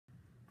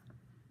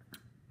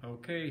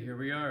Okay, here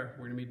we are.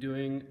 We're going to be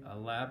doing a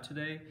lab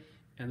today,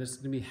 and this is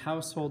going to be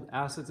household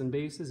acids and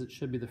bases. It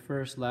should be the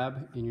first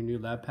lab in your new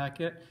lab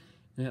packet,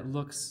 and it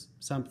looks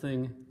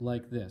something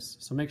like this.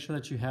 So make sure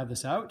that you have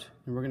this out,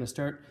 and we're going to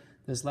start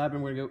this lab,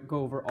 and we're going to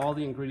go over all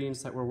the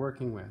ingredients that we're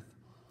working with.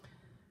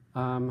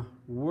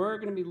 We're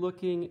going to be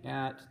looking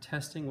at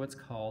testing what's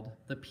called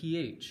the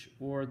pH,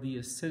 or the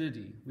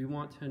acidity. We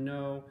want to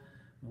know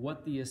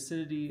what the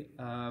acidity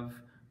of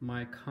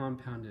my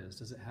compound is.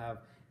 Does it have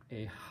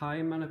a high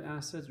amount of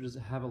acids, or does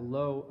it have a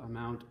low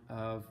amount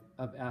of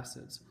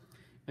acids?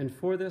 And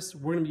for this,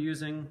 we're going to be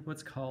using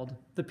what's called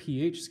the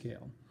pH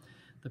scale.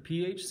 The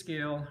pH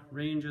scale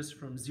ranges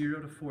from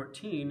 0 to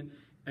 14,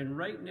 and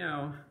right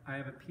now I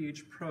have a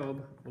pH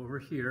probe over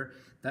here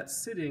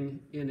that's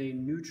sitting in a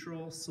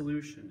neutral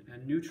solution.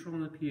 And neutral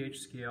on the pH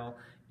scale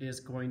is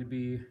going to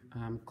be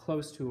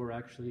close to, or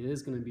actually it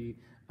is going to be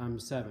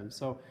 7.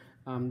 So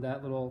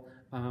that little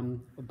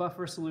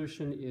buffer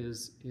solution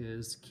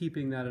is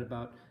keeping that at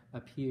about a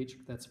pH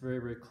that's very,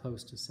 very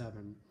close to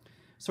 7.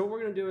 So what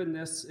we're going to do in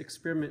this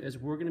experiment is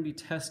we're going to be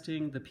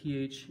testing the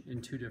pH in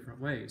two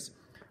different ways.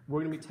 We're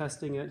going to be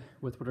testing it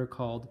with what are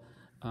called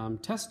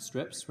test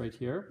strips right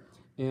here,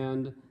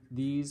 and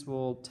these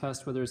will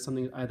test whether it's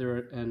something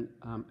either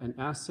an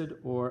acid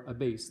or a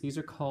base. These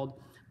are called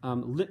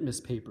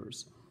litmus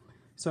papers.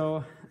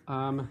 So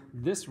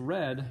this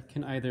red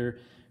can either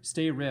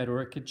stay red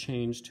or it could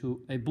change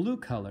to a blue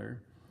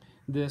color.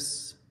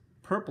 This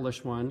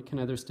purplish one can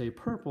either stay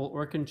purple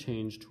or it can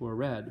change to a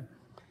red.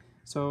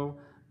 So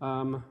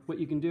what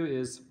you can do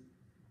is,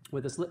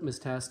 with this litmus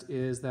test,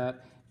 is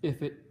that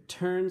if it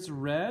turns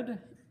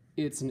red,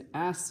 it's an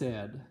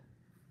acid,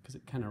 because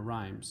it kind of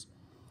rhymes.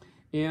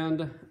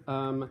 And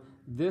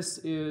this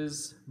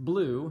is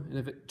blue, and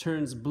if it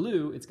turns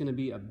blue, it's going to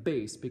be a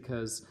base,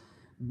 because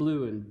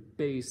blue and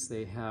base,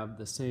 they have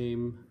the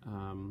same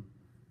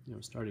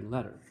starting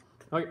letter.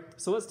 Okay,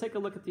 so let's take a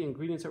look at the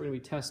ingredients that we're going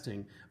to be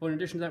testing. Well, in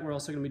addition to that, we're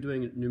also going to be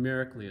doing it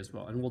numerically as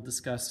well, and we'll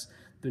discuss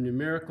the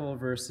numerical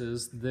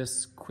versus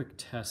this quick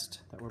test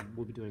that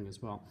we'll be doing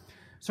as well.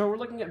 So we're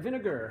looking at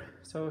vinegar.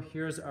 So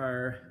here's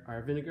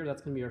our vinegar.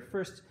 That's going to be our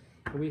first,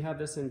 and we have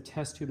this in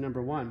test tube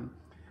number 1.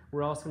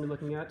 We're also going to be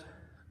looking at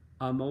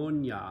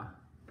ammonia.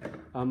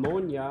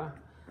 Ammonia,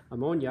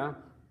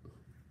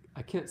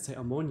 I can't say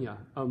ammonia.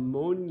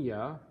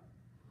 Ammonia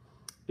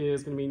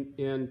is going to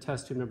be in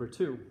test tube number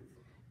 2.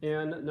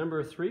 And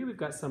number 3, we've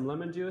got some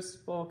lemon juice.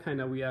 Well,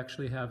 we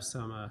actually have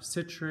some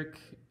citric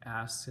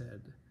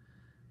acid.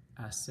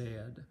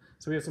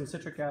 So we have some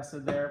citric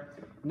acid there.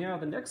 Now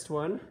the next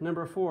one,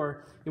 number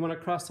 4, you want to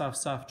cross off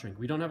soft drink.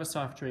 We don't have a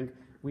soft drink.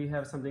 We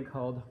have something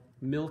called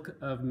milk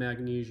of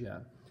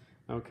magnesia.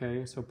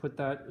 Okay, so put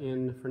that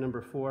in for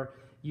number 4.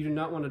 You do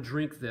not want to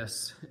drink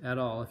this at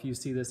all. If you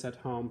see this at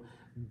home,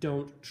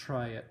 don't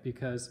try it,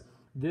 because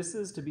this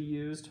is to be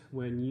used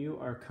when you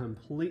are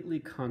completely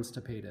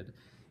constipated.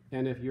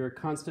 And if you're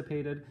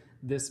constipated,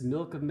 this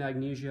milk of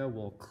magnesia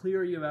will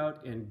clear you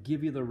out and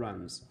give you the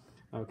runs.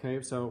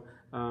 Okay, so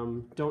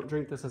don't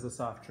drink this as a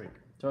soft drink.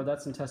 So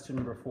that's in test tube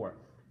number 4.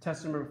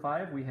 Test number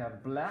 5, we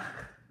have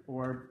black,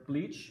 or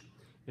bleach,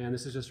 and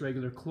this is just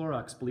regular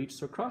Clorox bleach.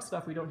 So crossed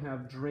off, we don't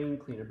have drain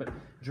cleaner, but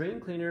drain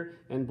cleaner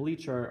and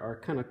bleach are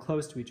kind of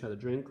close to each other.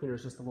 Drain cleaner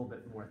is just a little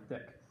bit more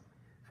thick.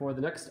 For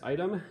the next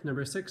item,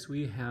 number 6,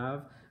 we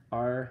have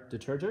our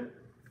detergent,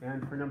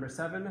 and for number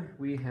 7,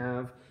 we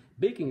have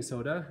baking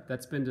soda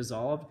that's been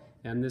dissolved,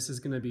 and this is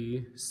going to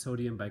be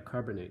sodium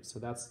bicarbonate. So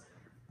that's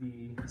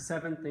the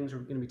 7 things we're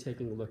going to be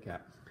taking a look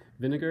at: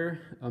 vinegar,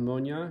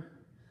 ammonia,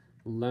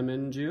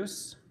 lemon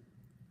juice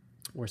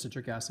or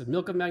citric acid,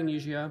 milk of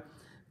magnesia,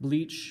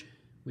 bleach,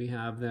 we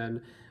have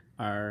then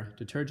our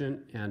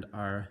detergent, and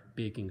our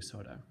baking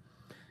soda.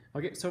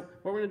 Okay, so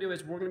what we're going to do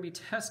is we're going to be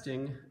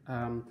testing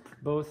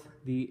both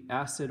the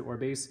acid or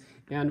base,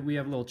 and we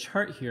have a little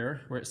chart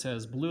here where it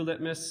says blue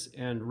litmus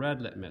and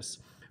red litmus.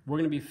 We're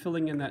going to be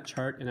filling in that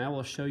chart, and I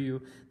will show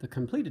you the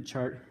completed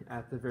chart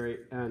at the very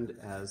end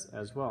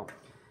as well.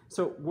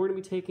 So we're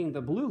going to be taking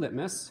the blue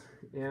litmus,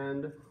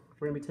 and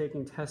we're going to be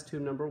taking test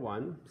tube number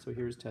 1. So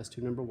here's test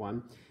tube number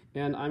 1,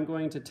 and I'm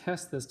going to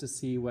test this to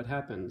see what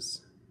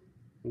happens.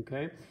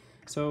 Okay,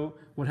 so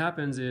what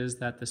happens is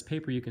that this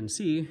paper, you can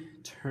see,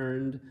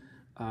 turned,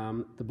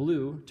 the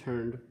blue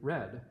turned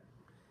red.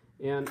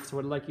 And so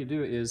what I'd like you to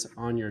do is,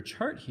 on your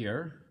chart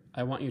here,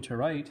 I want you to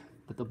write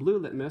that the blue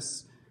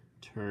litmus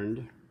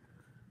turned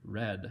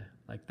red,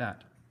 like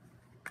that.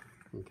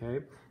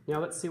 Okay, now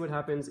let's see what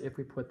happens if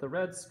we put the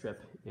red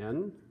strip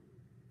in.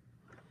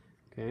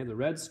 Okay, the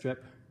red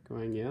strip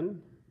going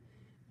in,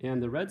 and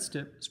the red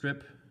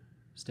strip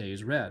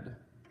stays red.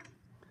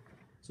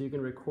 So you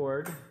can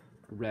record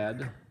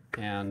red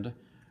and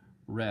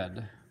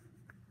red.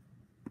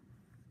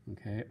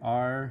 Okay,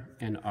 R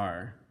and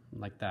R,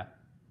 like that.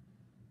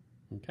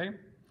 Okay,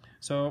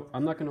 so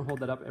I'm not going to hold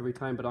that up every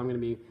time, but I'm going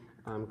to be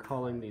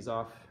calling these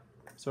off.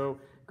 So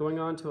going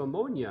on to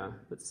ammonia,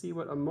 let's see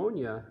what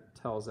ammonia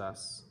tells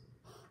us.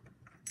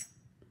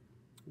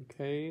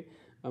 Okay,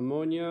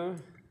 ammonia,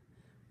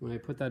 when I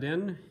put that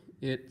in,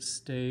 it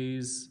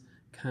stays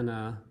kind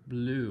of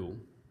blue.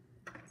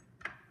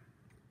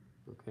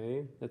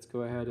 Okay, let's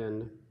go ahead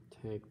and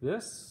take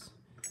this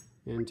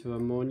into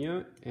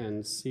ammonia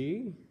and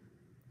see,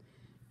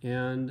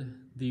 and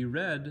the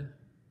red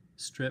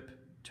strip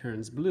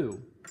turns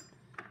blue.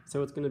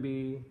 So it's going to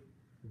be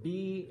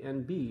B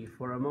and B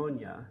for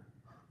ammonia,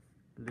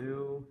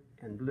 blue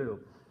and blue.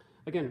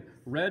 Again,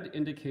 red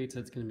indicates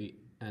that it's going to be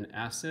an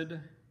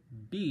acid.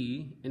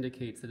 B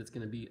indicates that it's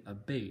going to be a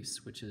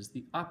base, which is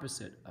the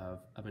opposite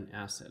of an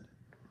acid.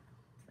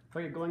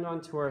 Okay, going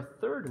on to our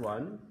third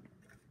one,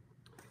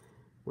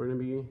 we're going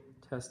to be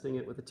testing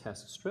it with a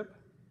test strip.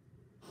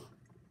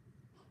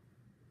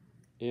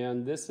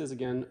 And this is,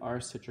 again, our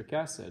citric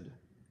acid.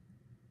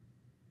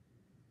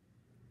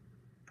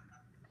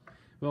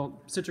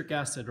 Well, citric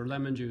acid or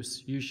lemon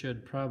juice, you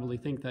should probably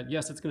think that,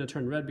 yes, it's going to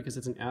turn red because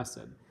it's an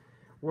acid.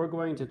 We're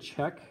going to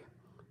check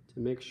to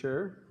make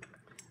sure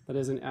that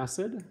is an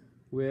acid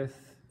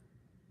with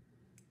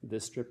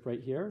this strip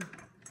right here,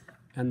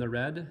 and the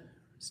red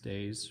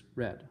stays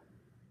red.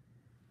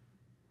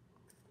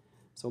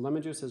 So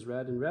lemon juice is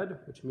red and red,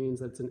 which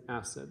means that it's an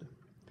acid.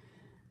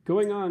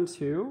 Going on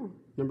to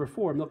number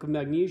 4, milk of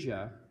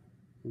magnesia.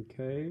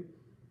 Okay,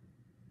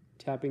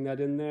 tapping that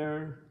in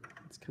there.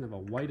 It's kind of a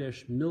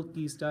whitish,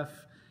 milky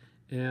stuff,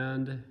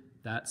 and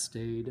that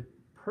stayed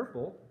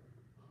purple.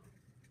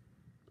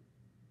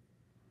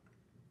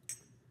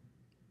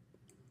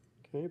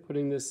 Okay,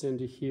 putting this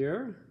into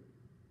here.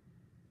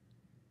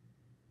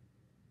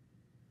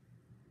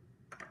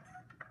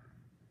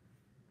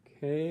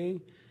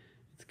 Okay,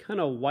 it's kind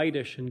of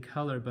whitish in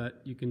color,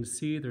 but you can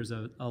see there's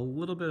a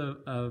little bit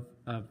of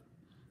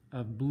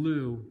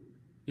blue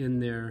in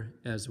there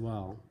as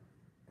well.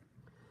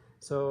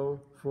 So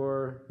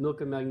for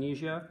milk of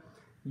magnesia,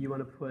 you want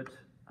to put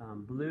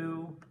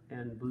blue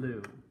and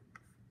blue.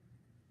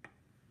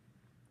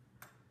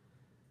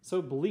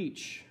 So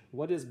bleach.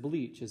 What is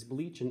bleach? Is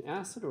bleach an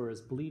acid or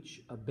is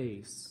bleach a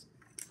base?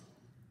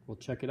 We'll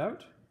check it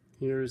out.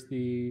 Here's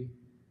the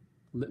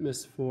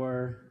litmus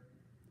for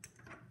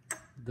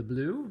the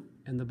blue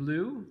and the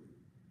blue.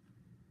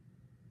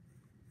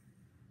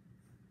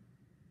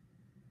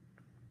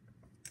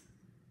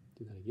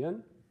 Do that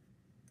again.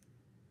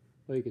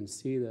 Oh, you can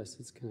see this.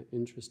 It's kind of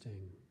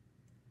interesting.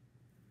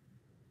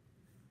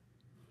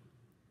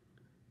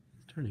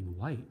 It's turning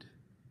white.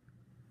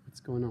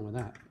 What's going on with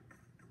that?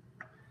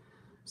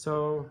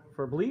 So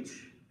for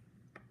bleach,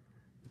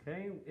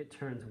 okay, it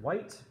turns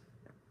white.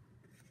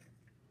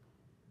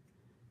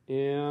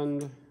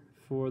 And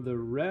for the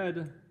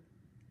red,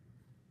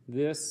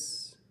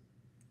 this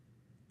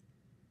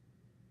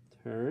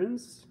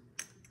turns,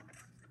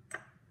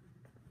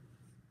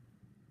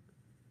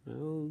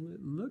 well,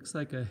 it looks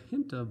like a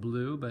hint of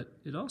blue, but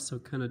it also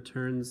kind of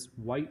turns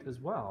white as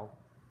well.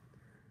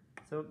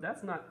 So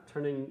that's not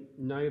turning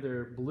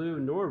neither blue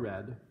nor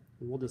red.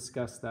 We'll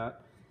discuss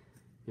that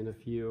in a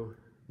few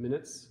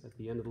minutes at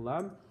the end of the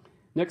lab.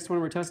 Next one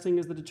we're testing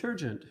is the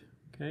detergent.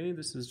 Okay,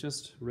 this is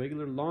just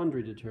regular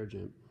laundry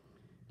detergent.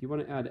 Do you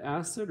want to add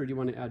acid or do you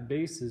want to add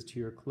bases to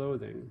your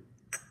clothing?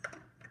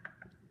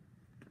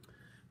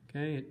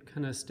 Okay, it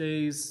kind of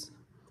stays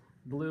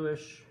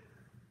bluish.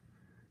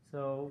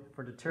 So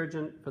for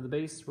detergent, for the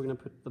base, we're going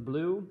to put the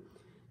blue.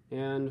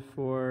 And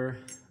for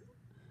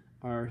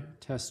our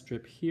test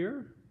strip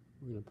here,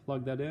 we're going to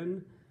plug that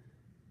in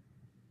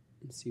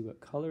and see what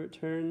color it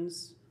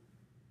turns.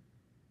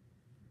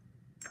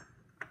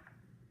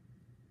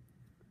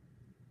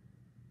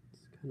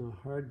 Kind of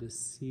hard to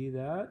see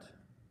that.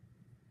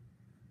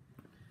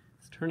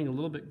 It's turning a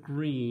little bit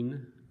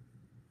green,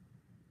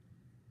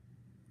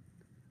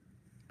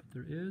 but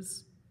there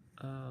is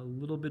a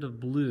little bit of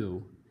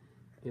blue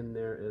in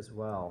there as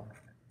well.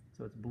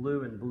 So it's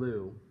blue and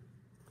blue.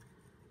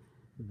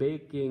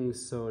 Baking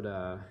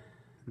soda.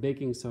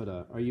 Baking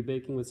soda. Are you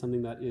baking with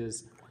something that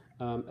is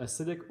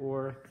acidic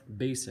or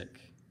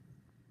basic?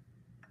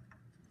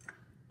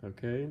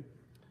 Okay.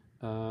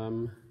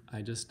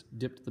 I just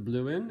dipped the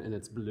blue in, and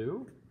it's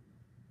blue.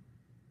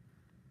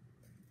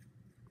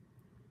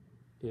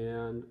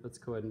 And let's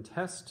go ahead and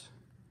test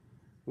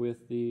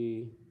with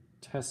the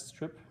test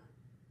strip.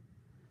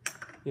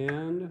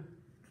 And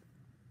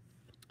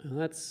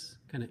that's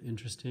kind of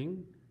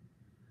interesting.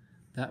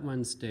 That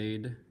one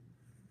stayed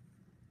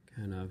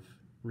kind of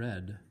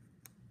red.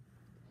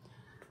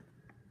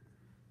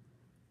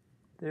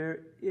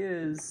 There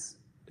is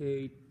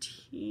a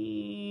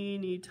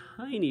teeny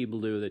tiny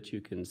blue that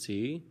you can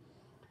see.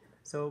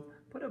 So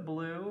put a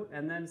blue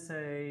and then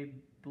say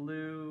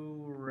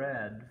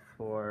blue-red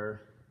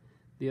for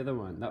the other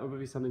one. That would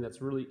be something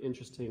that's really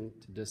interesting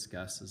to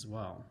discuss as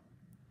well.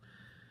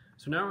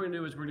 So now what we're going to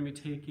do is we're going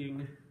to be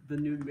taking the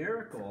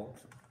numerical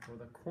or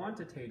the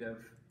quantitative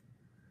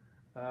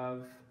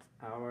of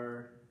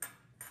our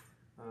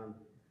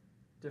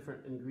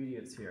different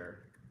ingredients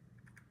here.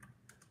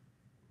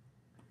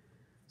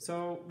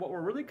 So what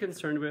we're really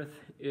concerned with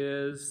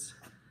is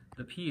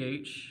the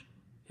pH,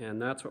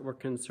 and that's what we're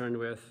concerned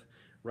with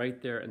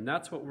right there, and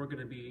that's what we're going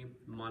to be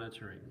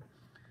monitoring.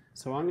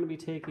 So I'm going to be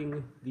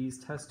taking these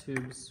test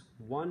tubes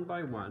one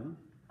by one,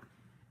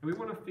 And we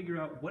want to figure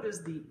out what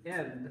is the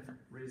end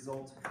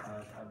result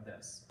of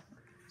this.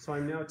 So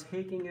I'm now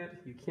taking it,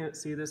 you can't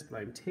see this, but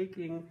I'm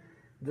taking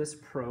this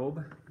probe.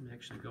 Let me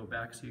actually go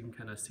back so you can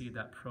kind of see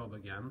that probe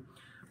again.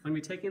 I'm going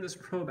to be taking this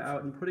probe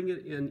out and putting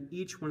it in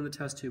each one of the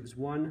test tubes,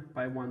 one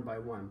by one by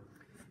one.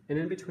 And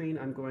in between,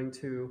 I'm going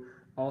to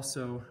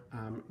also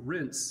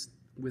rinse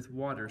with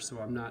water so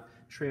I'm not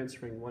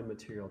transferring one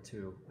material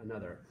to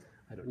another.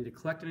 I don't need to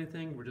collect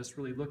anything, we're just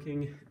really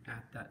looking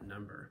at that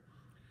number.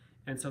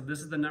 And so this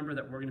is the number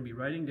that we're going to be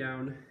writing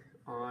down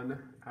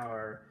on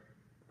our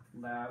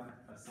lab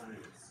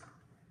assignments.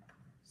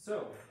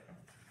 So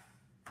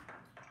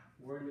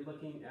we're going to be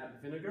looking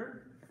at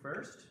vinegar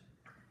first,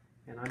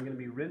 and I'm going to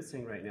be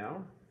rinsing right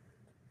now.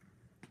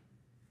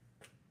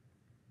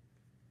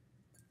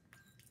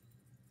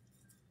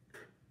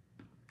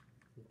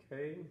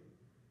 Okay,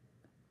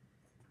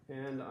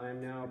 and I'm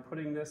now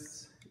putting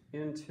this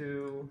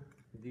into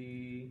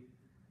the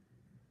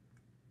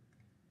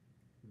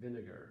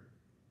vinegar.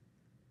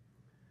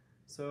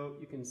 So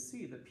you can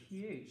see the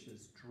pH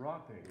is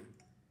dropping.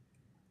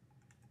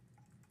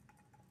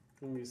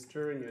 I'm going to be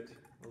stirring it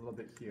a little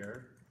bit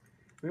here.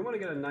 We want to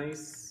get a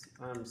nice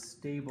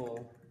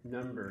stable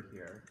number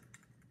here.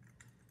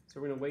 So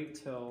we're going to wait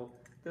till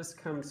this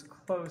comes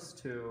close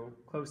to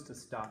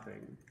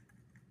stopping.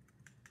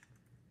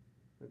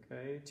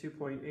 Okay,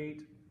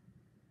 2.8.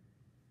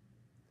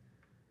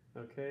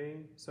 Okay,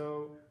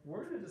 so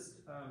we're going to just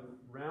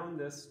round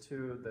this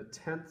to the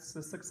tenths.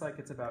 This looks like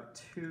it's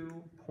about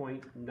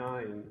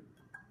 2.9.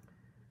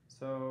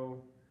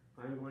 So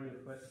I'm going to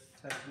put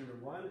test number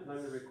 1, and I'm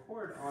going to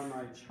record on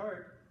my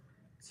chart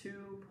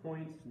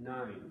 2.9.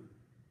 Okay,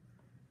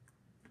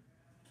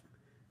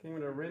 I'm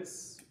going to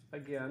rinse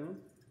again.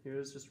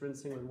 Here's just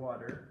rinsing with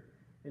water.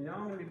 And now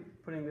I'm going to be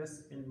putting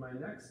this in my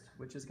next,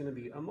 which is going to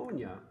be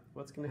ammonia.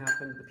 What's going to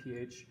happen to the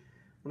pH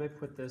when I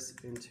put this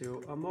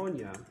into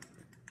ammonia?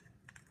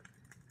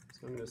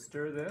 So I'm going to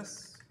stir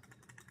this.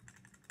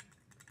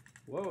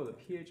 Whoa, the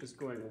pH is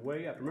going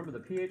way up. Remember, the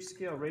pH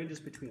scale ranges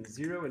between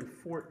 0 and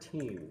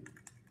 14.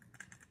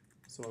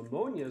 So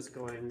ammonia is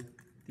going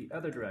the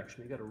other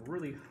direction. We got a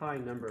really high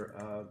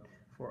number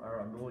for our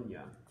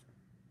ammonia.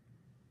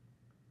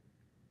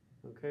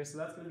 Okay, so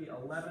that's going to be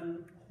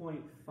 11.5.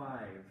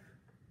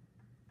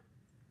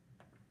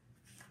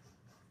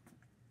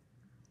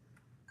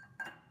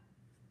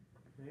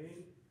 Okay,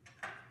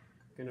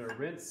 I'm going to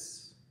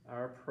rinse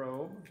our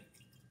probe.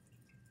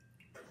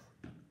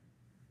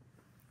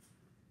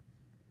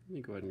 Let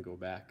me go ahead and go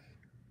back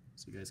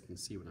so you guys can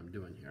see what I'm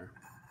doing here.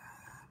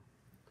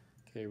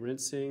 Okay,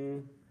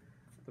 rinsing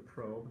the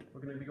probe.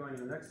 We're going to be going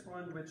to the next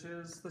one, which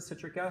is the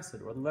citric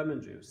acid or the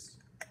lemon juice.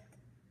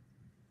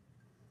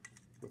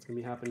 What's going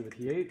to be happening to the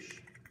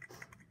pH?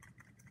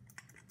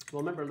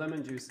 Well, remember,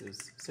 lemon juice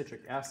is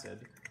citric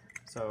acid,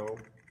 so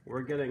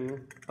we're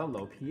getting a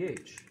low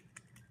pH.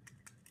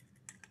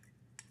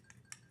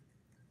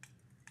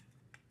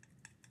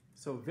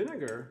 So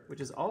vinegar,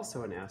 which is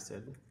also an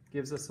acid,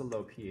 gives us a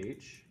low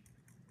pH.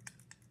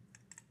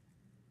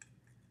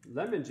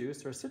 Lemon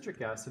juice, or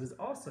citric acid, is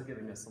also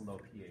giving us a low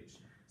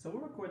pH. So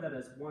we'll record that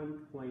as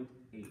 1.8.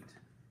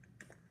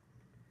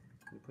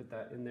 Put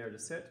that in there to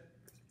sit.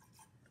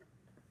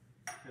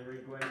 And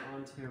we're going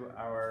on to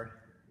our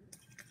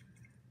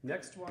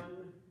next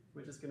one,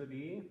 which is going to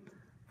be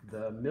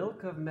the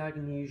milk of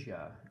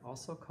magnesia,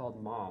 also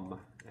called MOM,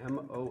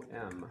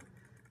 M-O-M,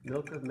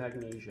 milk of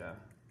magnesia.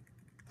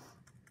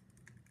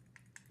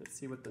 Let's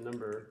see what the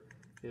number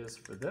is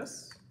for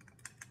this.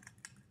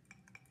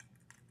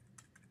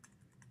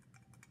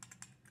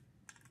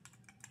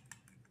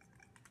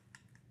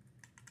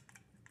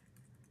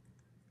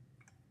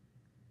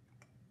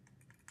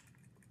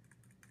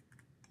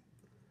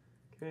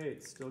 Okay,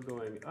 it's still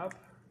going up.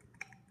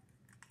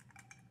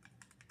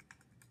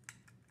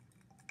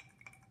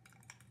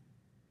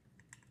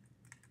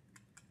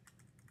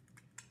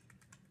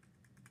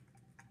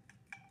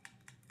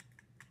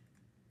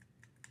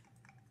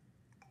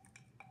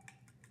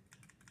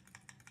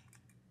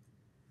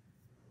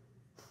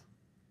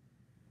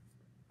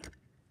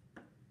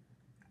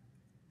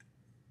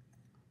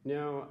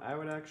 Now, I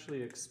would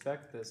actually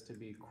expect this to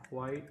be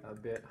quite a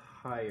bit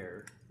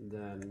higher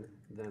than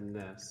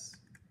this.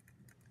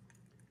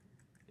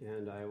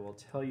 And I will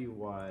tell you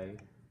why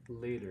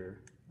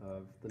later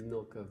of the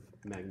milk of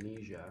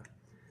magnesia.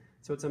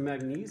 So it's a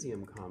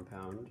magnesium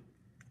compound.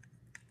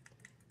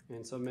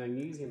 And so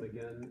magnesium,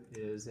 again,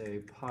 is a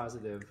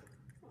positive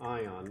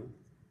ion.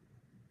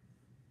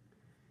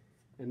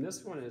 And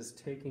this one is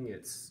taking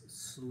its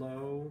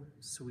slow,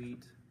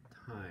 sweet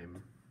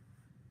time.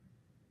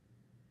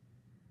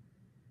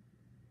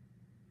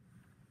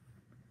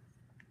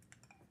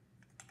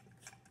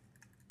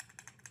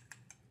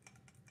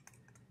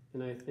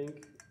 And I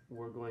think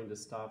we're going to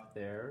stop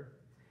there.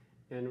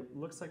 And it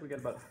looks like we got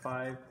about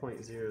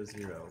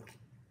 5.00,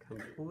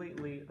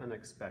 completely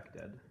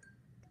unexpected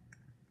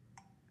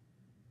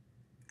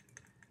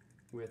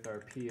with our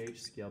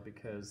pH scale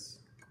because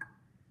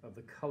of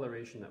the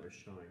coloration that was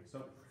showing.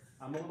 So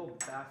I'm a little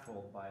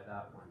baffled by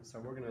that one. So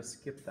we're going to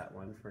skip that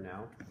one for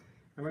now.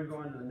 And we're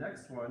going to the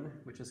next one,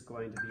 which is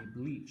going to be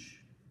bleach.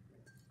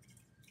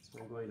 So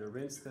I'm going to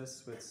rinse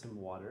this with some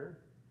water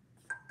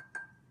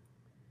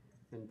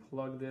and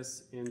plug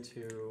this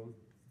into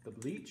the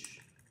bleach.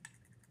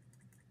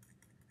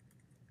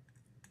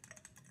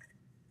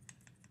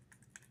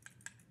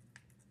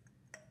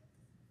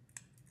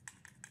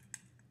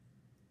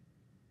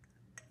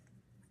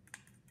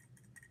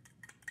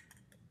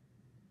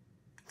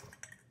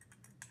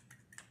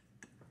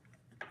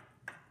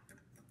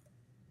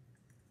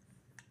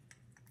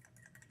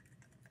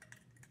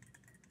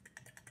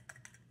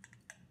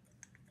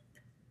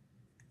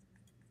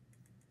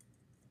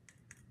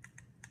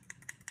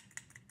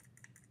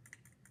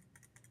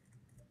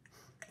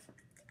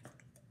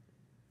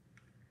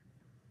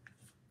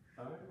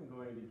 I'm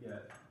going to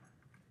get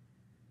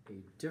a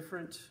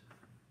different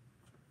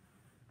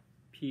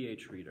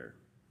pH reader.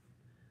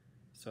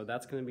 So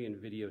that's going to be in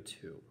video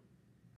 2.